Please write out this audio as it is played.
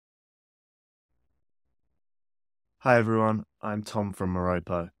Hi everyone, I'm Tom from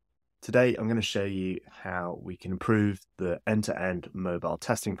Moropo. Today I'm going to show you how we can improve the end-to-end mobile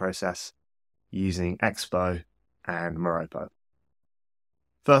testing process using Expo and Moropo.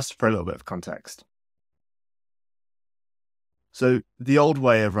 First, for a little bit of context. So the old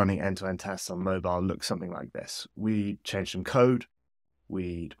way of running end-to-end tests on mobile looks something like this. We'd change some code,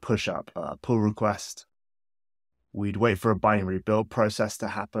 we'd push up a pull request, we'd wait for a binary build process to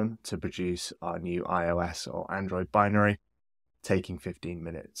happen to produce our new iOS or Android binary, taking 15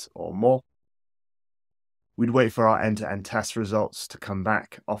 minutes or more. We'd wait for our end-to-end test results to come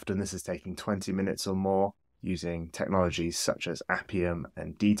back. Often this is taking 20 minutes or more using technologies such as Appium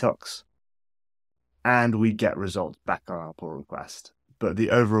and Detox. And we'd get results back on our pull request. But the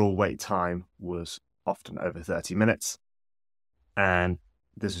overall wait time was often over 30 minutes. And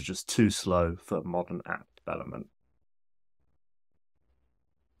this is just too slow for modern app development.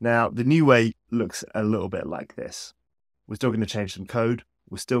 Now, the new way looks a little bit like this. We're still going to change some code.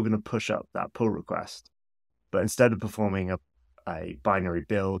 We're still going to push up that pull request. But instead of performing a binary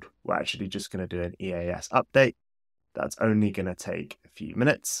build, we're actually just going to do an EAS update. That's only going to take a few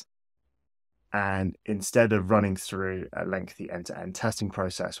minutes. And instead of running through a lengthy end-to-end testing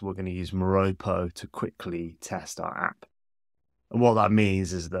process, we're going to use Moropo to quickly test our app. And what that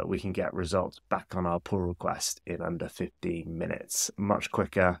means is that we can get results back on our pull request in under 15 minutes, much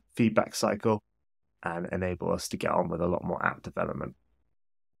quicker feedback cycle, and enable us to get on with a lot more app development.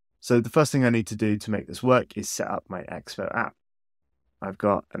 So the first thing I need to do to make this work is set up my Expo app. I've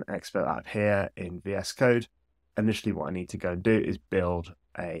got an Expo app here in VS Code. Initially, what I need to go and do is build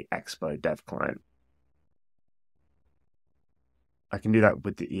a Expo dev client. I can do that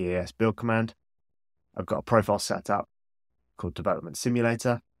with the EAS build command. I've got a profile set up called Development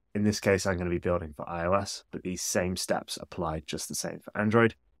Simulator. In this case, I'm going to be building for iOS, but these same steps apply just the same for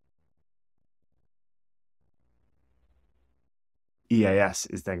Android. EAS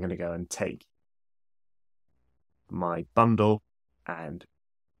is then going to go and take my bundle and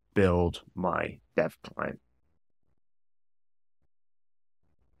build my dev client.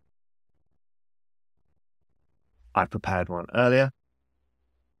 I prepared one earlier.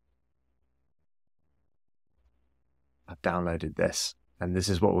 I've downloaded this, and this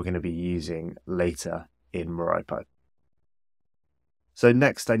is what we're going to be using later in Moropo. So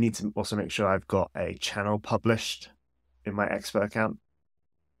next, I need to also make sure I've got a channel published in my Expo account.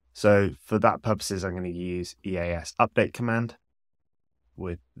 So for that purposes, I'm going to use EAS update command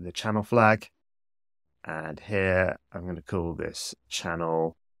with the channel flag. And here I'm going to call this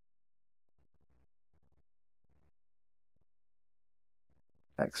channel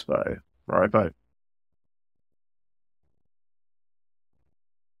Expo Moropo.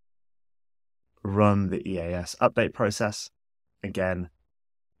 Run the EAS update process. Again,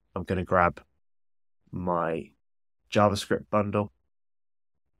 I'm going to grab my JavaScript bundle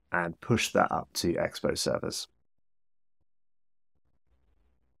and push that up to Expo servers.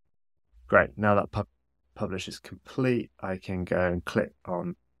 Great, now that publish is complete, I can go and click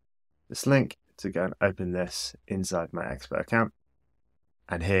on this link to go and open this inside my Expo account.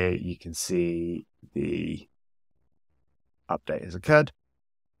 And here you can see the update has occurred.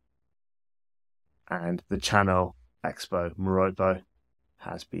 And the channel Expo Moropo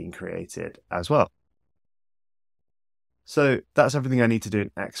has been created as well. So that's everything I need to do in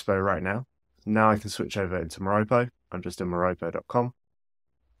Expo right now. Now I can switch over into Moropo. I'm just in moropo.com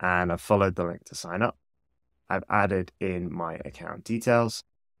and I've followed the link to sign up. I've added in my account details.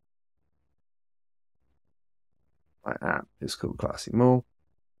 My app is called Classy Mall.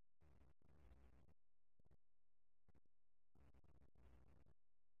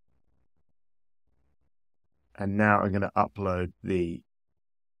 And now I'm going to upload the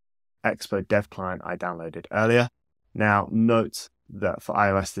Expo dev client I downloaded earlier. Now note that for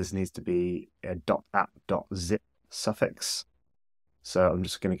iOS, this needs to be a .app.zip suffix. So I'm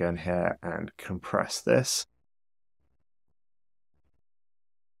just going to go in here and compress this.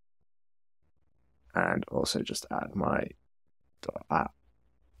 And also just add my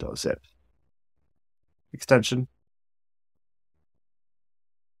 .app.zip extension.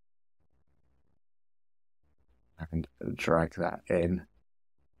 And drag that in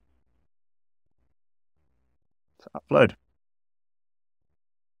to upload.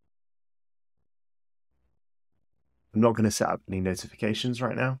 I'm not going to set up any notifications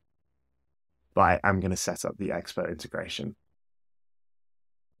right now, but I am going to set up the Expo integration.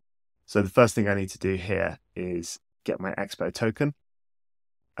 So the first thing I need to do here is get my Expo token.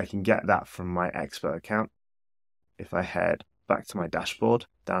 I can get that from my Expo account. If I head back to my dashboard,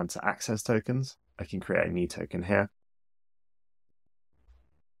 down to access tokens, I can create a new token here.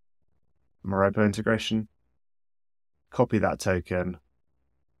 Moropo integration. copy that token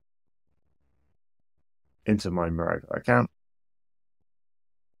into my Moropo account.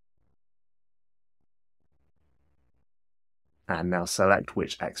 And now select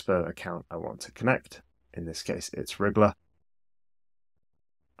which Expo account I want to connect. In this case, it's Wriggler.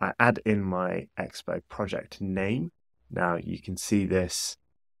 I add in my Expo project name. Now you can see this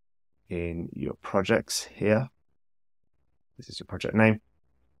in your projects here. This is your project name.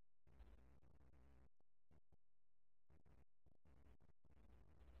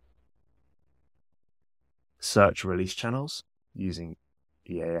 Search release channels using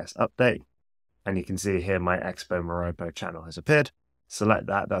EAS update. And you can see here my Expo Moropo channel has appeared. Select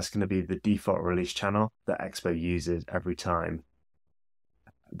that. That's going to be the default release channel that Expo uses every time,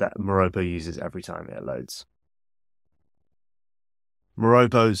 that Moropo uses every time it loads.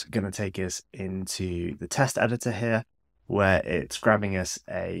 Moropo's going to take us into the test editor here, where it's grabbing us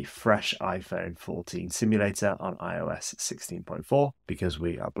a fresh iPhone 14 simulator on iOS 16.4 because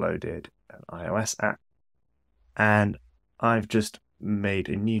we uploaded an iOS app. And I've just made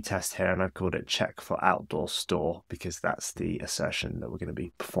a new test here and I've called it check for outdoor store because that's the assertion that we're going to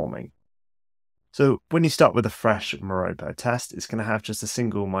be performing. So when you start with a fresh Moropo test, it's going to have just a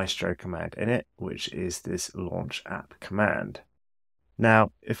single Maestro command in it, which is this launch app command.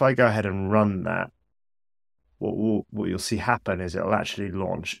 Now, if I go ahead and run that, what you'll see happen is it'll actually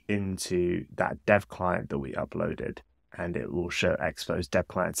launch into that dev client that we uploaded, and it will show Expo's dev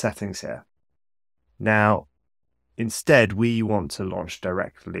client settings here. Now, instead, we want to launch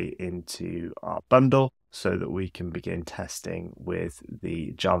directly into our bundle so that we can begin testing with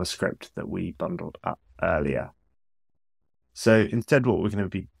the JavaScript that we bundled up earlier. So instead, what we're going to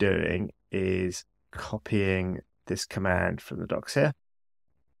be doing is copying this command from the docs here,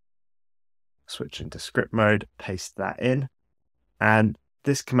 switch into script mode, paste that in. And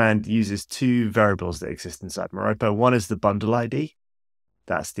this command uses two variables that exist inside Moropo. One is the bundle ID.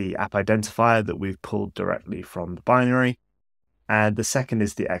 That's the app identifier that we've pulled directly from the binary. And the second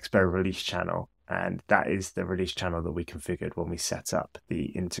is the Expo release channel. And that is the release channel that we configured when we set up the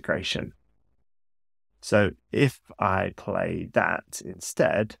integration. So if I play that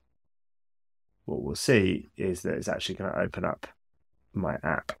instead, what we'll see is that it's actually going to open up my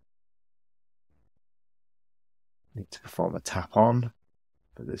app. I need to perform a tap on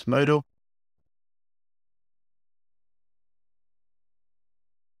for this modal.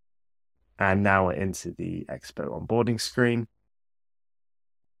 And now we're into the Expo onboarding screen.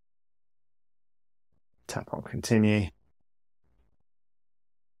 Tap on continue.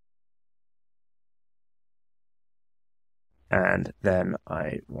 And then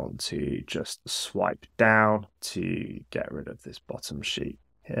I want to just swipe down to get rid of this bottom sheet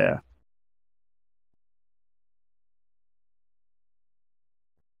here.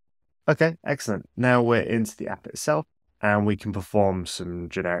 Okay, excellent. Now we're into the app itself and we can perform some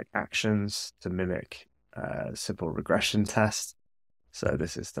generic actions to mimic a simple regression test. So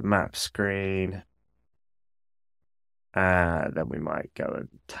this is the map screen. Then we might go and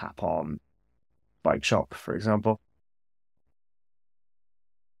tap on bike shop, for example.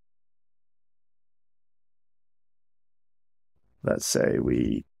 Let's say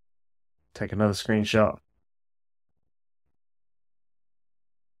we take another screenshot.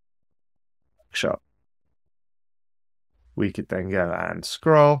 Shot. We could then go and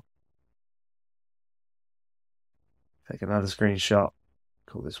scroll. Take another screenshot.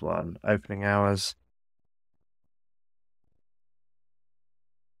 Call this one opening hours.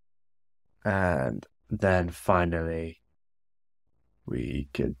 And then finally, we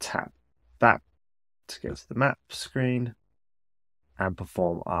could tap back to go to the map screen and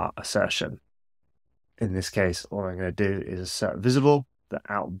perform our assertion. In this case, all I'm going to do is assert visible, the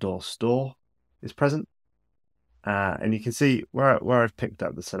outdoor store is present. And you can see where I've picked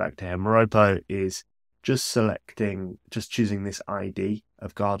up the selector here. Moropo is just choosing this ID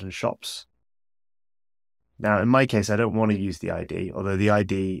of garden shops. Now, in my case, I don't want to use the ID, although the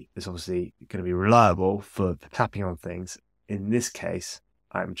ID is obviously going to be reliable for tapping on things. In this case,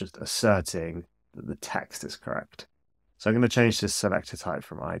 I'm just asserting that the text is correct. So I'm going to change this selector type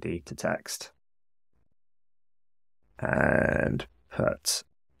from ID to text and put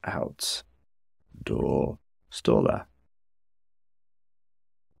outdoor store there.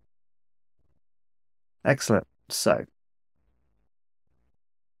 Excellent. So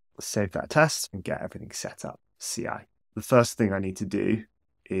save that test and get everything set up. CI. The first thing I need to do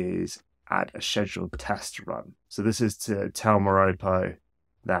is add a scheduled test run. So this is to tell Moropo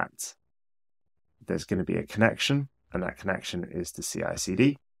that there's going to be a connection, and that connection is to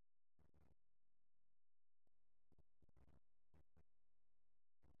CI/CD.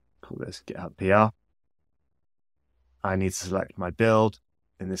 Call this GitHub PR. I need to select my build.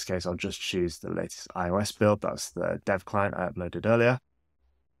 In this case, I'll just choose the latest iOS build. That's the dev client I uploaded earlier.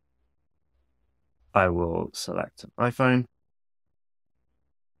 I will select an iPhone.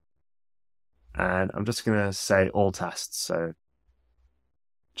 And I'm just going to say all tests. So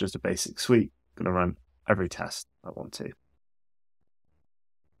just a basic suite. I'm going to run every test I want to.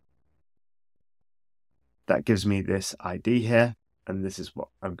 That gives me this ID here. And this is what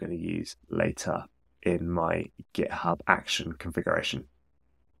I'm going to use later in my GitHub action configuration.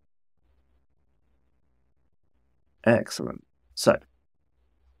 Excellent. So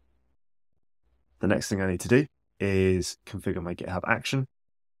the next thing I need to do is configure my GitHub action.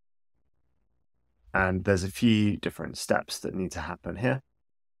 And there's a few different steps that need to happen here.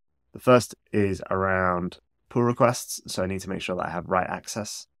 The first is around pull requests. So I need to make sure that I have write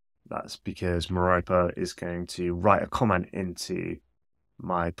access. That's because Moropo is going to write a comment into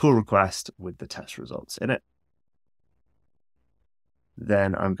my pull request with the test results in it.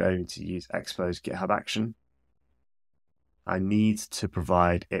 Then I'm going to use Expo's GitHub action. I need to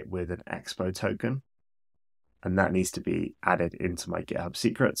provide it with an Expo token, and that needs to be added into my GitHub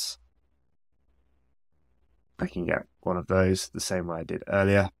secrets. I can get one of those the same way I did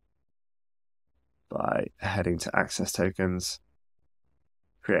earlier by heading to access tokens,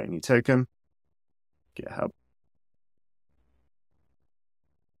 create a new token, GitHub.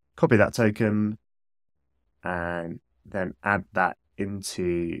 Copy that token and then add that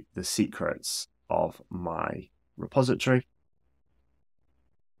into the secrets of my repository.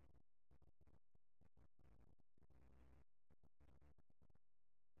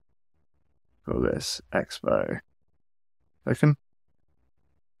 Call this Expo token.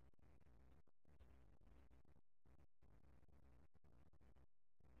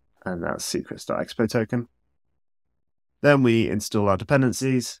 And that's secrets.expo token. Then we install our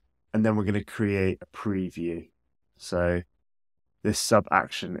dependencies, and then we're going to create a preview. So this sub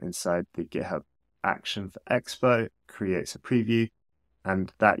action inside the GitHub action for Expo creates a preview,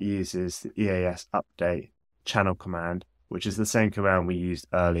 and that uses the EAS update channel command, which is the same command we used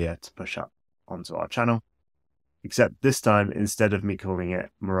earlier to push up onto our channel. Except this time, instead of me calling it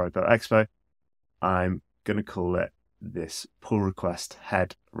Moropo Expo, I'm going to call it this pull request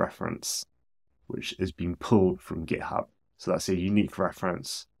head reference, which is being pulled from GitHub. So that's a unique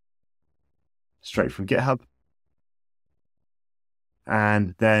reference straight from GitHub.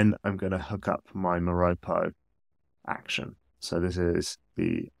 And then I'm going to hook up my Moropo action. So this is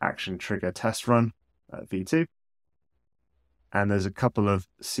the action trigger test run at v2. And there's a couple of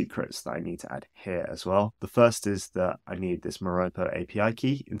secrets that I need to add here as well. The first is that I need this Moropo API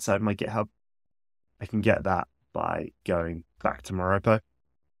key inside my GitHub. I can get that by going back to Moropo,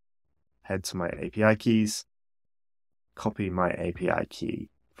 head to my API keys, copy my API key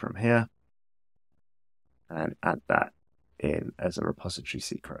from here, and add that in as a repository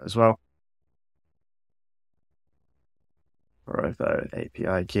secret as well. Moropo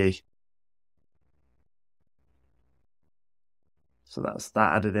API key. So that's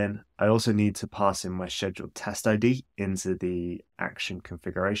that added in. I also need to pass in my scheduled test ID into the action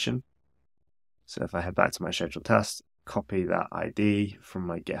configuration. So if I head back to my scheduled test, copy that ID from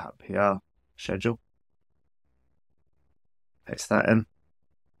my GitHub PR schedule, paste that in.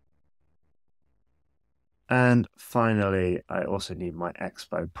 And finally, I also need my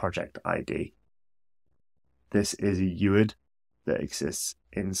Expo project ID. This is a UID that exists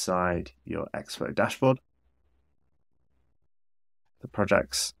inside your Expo dashboard. The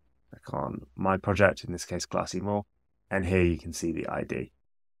projects, click on my project, in this case, Classy More, and here you can see the ID.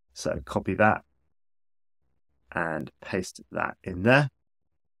 So copy that and paste that in there.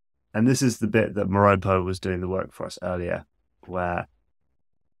 And this is the bit that Moropo was doing the work for us earlier, where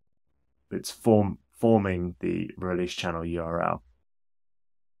it's forming the release channel URL.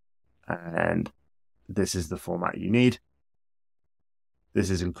 And this is the format you need. This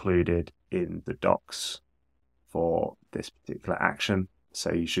is included in the docs for this particular action.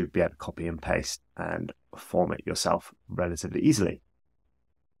 So you should be able to copy and paste and form it yourself relatively easily.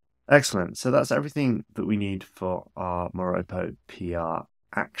 Excellent. So that's everything that we need for our Moropo PR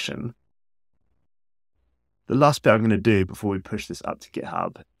action. The last bit I'm going to do before we push this up to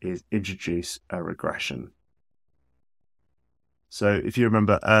GitHub is introduce a regression. So if you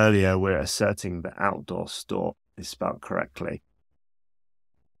remember earlier, we're asserting the outdoor store is spelled correctly.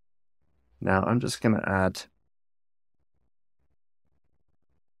 Now I'm just going to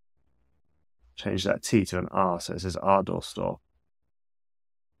change that T to an R, so it says outdoor store.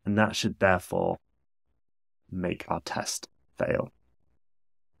 And that should therefore make our test fail.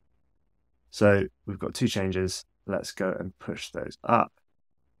 So we've got two changes. Let's go and push those up.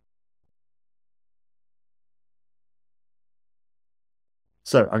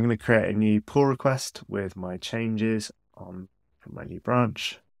 So I'm going to create a new pull request with my changes on from my new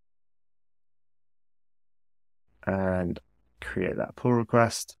branch and create that pull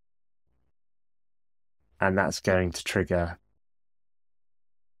request. And that's going to trigger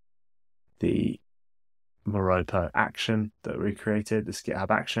the Moropo action that we created, this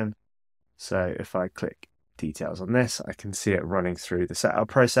GitHub action. So if I click details on this, I can see it running through the setup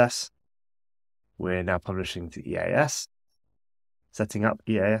process. We're now publishing to EAS, setting up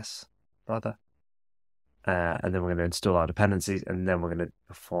EAS rather. And then we're going to install our dependencies, and then we're going to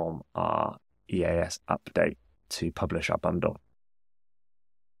perform our EAS update to publish our bundle.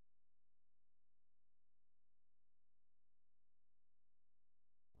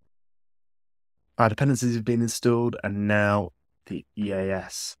 Our dependencies have been installed, and now the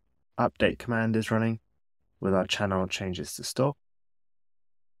EAS update command is running with our channel changes to store.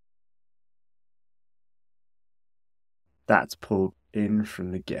 That's pulled in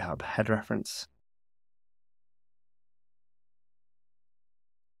from the GitHub head reference.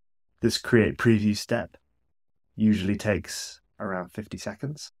 This create preview step usually takes around 50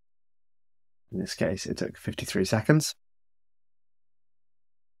 seconds. In this case, it took 53 seconds.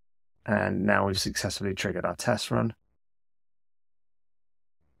 And now we've successfully triggered our test run.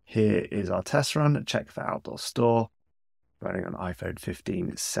 Here is our test run, check for outdoor store, running on iPhone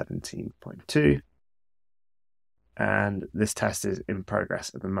 15 17.2. And this test is in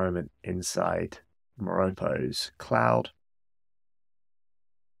progress at the moment inside Moropo's cloud.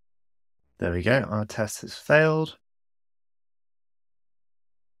 There we go, our test has failed.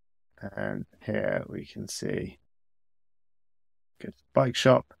 And here we can see, go to the bike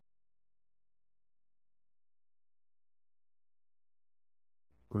shop.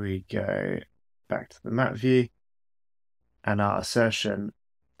 We go back to the map view, and our assertion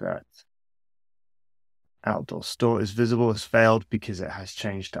that outdoor store is visible has failed because it has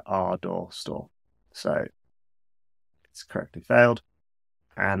changed to outdoor store. So it's correctly failed,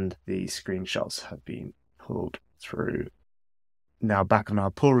 and the screenshots have been pulled through. Now back on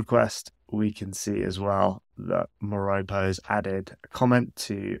our pull request, we can see as well that Moropo has added a comment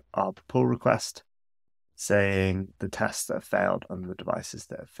to our pull request saying the tests that have failed on the devices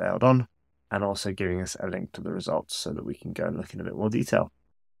that have failed on, and also giving us a link to the results so that we can go and look in a bit more detail.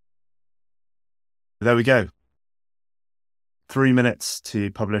 There we go. 3 minutes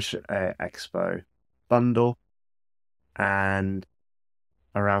to publish a Expo bundle and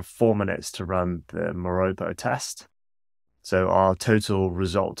around 4 minutes to run the Moropo test. So our total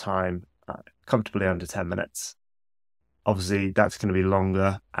result time comfortably under 10 minutes. Obviously, that's going to be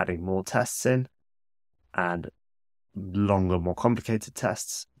longer, adding more tests in and longer, more complicated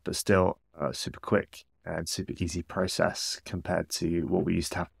tests, but still super quick and super easy process compared to what we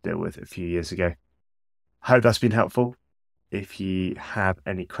used to have to deal with a few years ago. Hope that's been helpful. If you have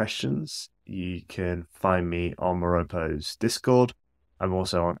any questions, you can find me on Moropo's Discord. I'm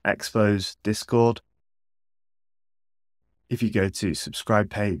also on Expo's Discord. If you go to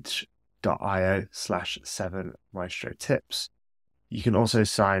subscribepage.io/7maestrotips, you can also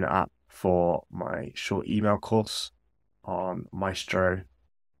sign up for my short email course on Maestro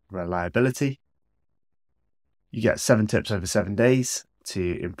reliability. You get 7 tips over 7 days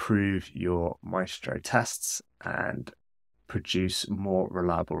to improve your Maestro tests and produce more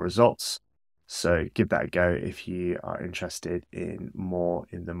reliable results. So give that a go if you are interested in more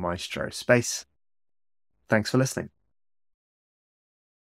in the Maestro space. Thanks for listening.